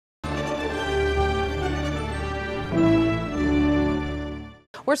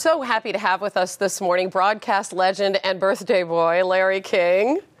We're so happy to have with us this morning broadcast legend and birthday boy, Larry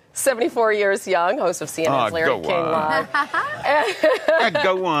King. 74 years young, host of CNN's Larry King Live.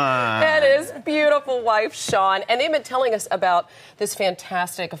 Go on. And his beautiful wife, Shawn. And they've been telling us about this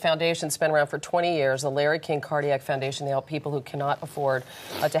fantastic foundation that's been around for 20 years, the Larry King Cardiac Foundation. They help people who cannot afford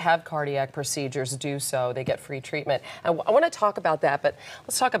to have cardiac procedures do so. They get free treatment. And I want to talk about that, but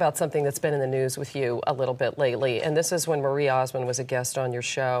let's talk about something that's been in the news with you a little bit lately. And this is when Marie Osmond was a guest on your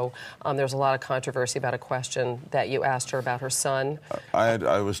show. There's a lot of controversy about a question that you asked her about her son.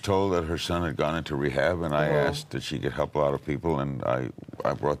 I was told that her son had gone into rehab, and I asked that she could help a lot of people, and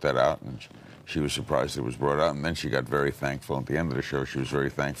I brought that out, and she was surprised it was brought out, and then she got very thankful. At the end of the show, she was very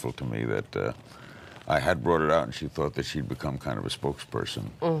thankful to me that I had brought it out, and she thought that she'd become kind of a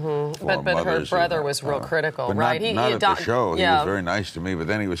spokesperson. But her brother was real critical, right? Not at the show. He was very nice to me, but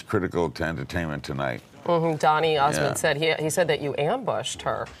then he was critical to Entertainment Tonight. Donnie Osmond said he said that you ambushed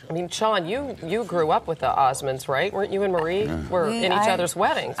her. I mean, Shawn, you grew up with the Osmonds, right? Weren't you and Marie were in each other's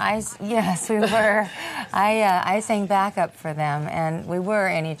weddings? Yes, we were. I sang backup for them, and we were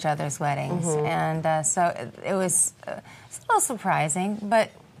in each other's weddings, and so it was a little surprising,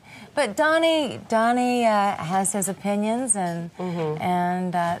 but Donnie has his opinions, and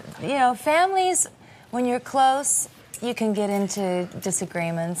you know, families, when you're close, you can get into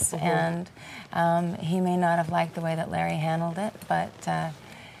disagreements, and he may not have liked the way that Larry handled it, but...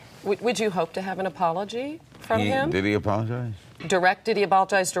 Would you hope to have an apology from him? Did he apologize? Did he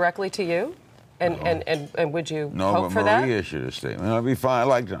apologize directly to you? And would you hope for that? No, Marie issued a statement. I'll be fine. I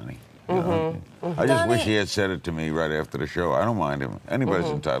like Johnny. I just wish he had said it to me right after the show. I don't mind him. Anybody's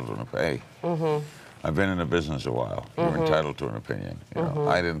entitled to an opinion. I've been in the business a while. You're entitled to an opinion. You know,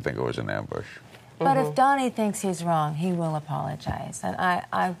 I didn't think it was an ambush. But if Donnie thinks he's wrong, he will apologize, and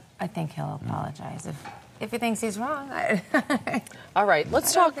I think he'll apologize if he thinks he's wrong. All right,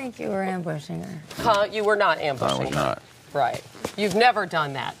 let's talk. I don't think you were ambushing her. You were not ambushing I was not. Right. You've never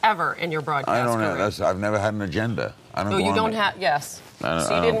done that ever in your broadcast I don't know. career. I've never had an agenda. I don't. No, you don't have. Yes.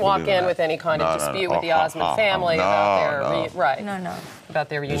 So you didn't walk in with any kind of dispute with the Osmond family about their right. No. About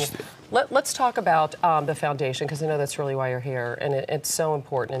their reunion. Let's talk about the foundation, because I know that's really why you're here, and it's so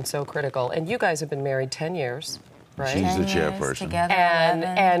important and so critical. And you guys have been married 10 years, right? She's the chairperson. Together,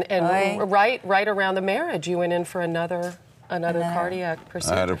 and right around the marriage, you went in for another cardiac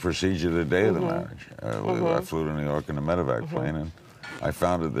procedure. I had a procedure the day of the marriage. I flew to New York in a medevac plane, and I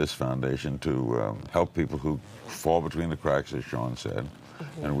founded this foundation to help people who fall between the cracks, as Shawn said.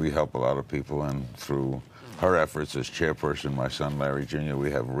 And we help a lot of people, and through her efforts as chairperson, my son Larry Jr., we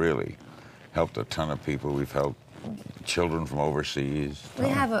have really helped a ton of people. We've helped children from overseas. We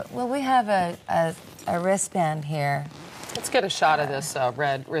have a wristband here. Let's get a shot of this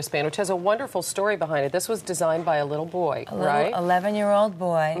red wristband, which has a wonderful story behind it. This was designed by a little boy, right? 11-year-old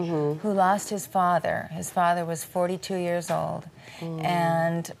boy who lost his father. His father was 42 years old.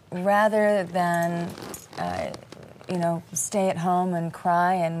 And rather than, stay at home and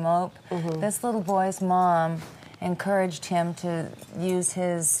cry and mope, this little boy's mom encouraged him to use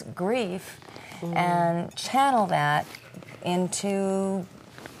his grief and channel that into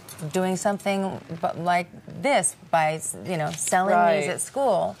doing something like this by, selling these at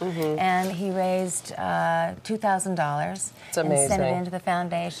school. And he raised $2,000 and sent it into the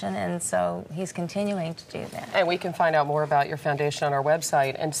foundation, and so he's continuing to do that. And we can find out more about your foundation on our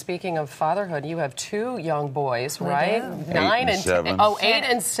website. And speaking of fatherhood, you have two young boys, right? 9 and 7. 8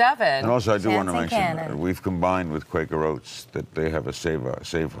 and 7. And also, I do want to mention, we've combined with Quaker Oats that they have a Save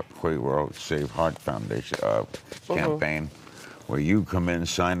Quaker Oats Save Heart Foundation campaign, where you come in,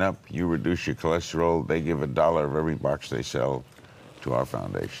 sign up, you reduce your cholesterol, they give $1 of every box they sell to our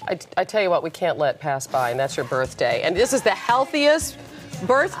foundation. I tell you what, we can't let pass by, and that's your birthday. And this is the healthiest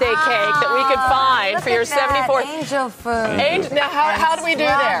birthday cake that we could find for your 74th. Angel food. Now, how do we do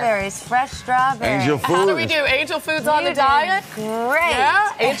there? Strawberries, fresh strawberries. Angel food. How do we do? Angel food's on the diet? Great.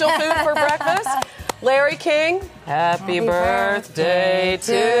 Yeah, angel food for breakfast. Larry King, happy birthday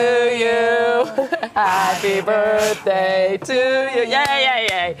to you. Happy birthday to you.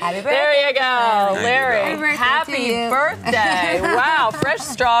 Yay. Happy birthday. There you go. Larry, happy birthday. Wow, fresh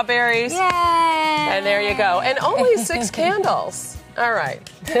strawberries. Yay. And there you go. And only 6 candles. All right.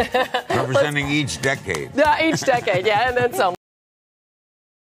 Representing each decade. Yeah, each decade, yeah, and then some.